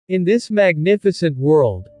In this magnificent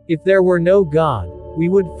world, if there were no God, we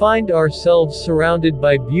would find ourselves surrounded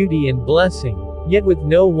by beauty and blessing, yet with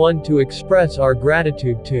no one to express our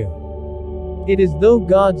gratitude to. It is through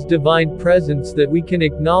God's divine presence that we can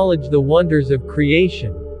acknowledge the wonders of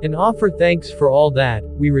creation, and offer thanks for all that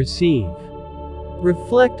we receive.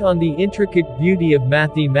 Reflect on the intricate beauty of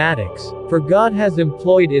mathematics, for God has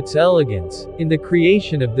employed its elegance in the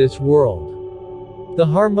creation of this world. The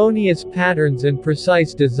harmonious patterns and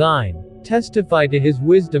precise design testify to His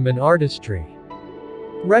wisdom and artistry.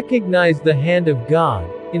 Recognize the hand of God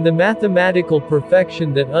in the mathematical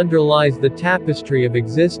perfection that underlies the tapestry of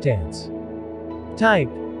existence. Type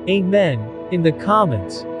Amen in the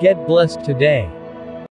comments. Get blessed today.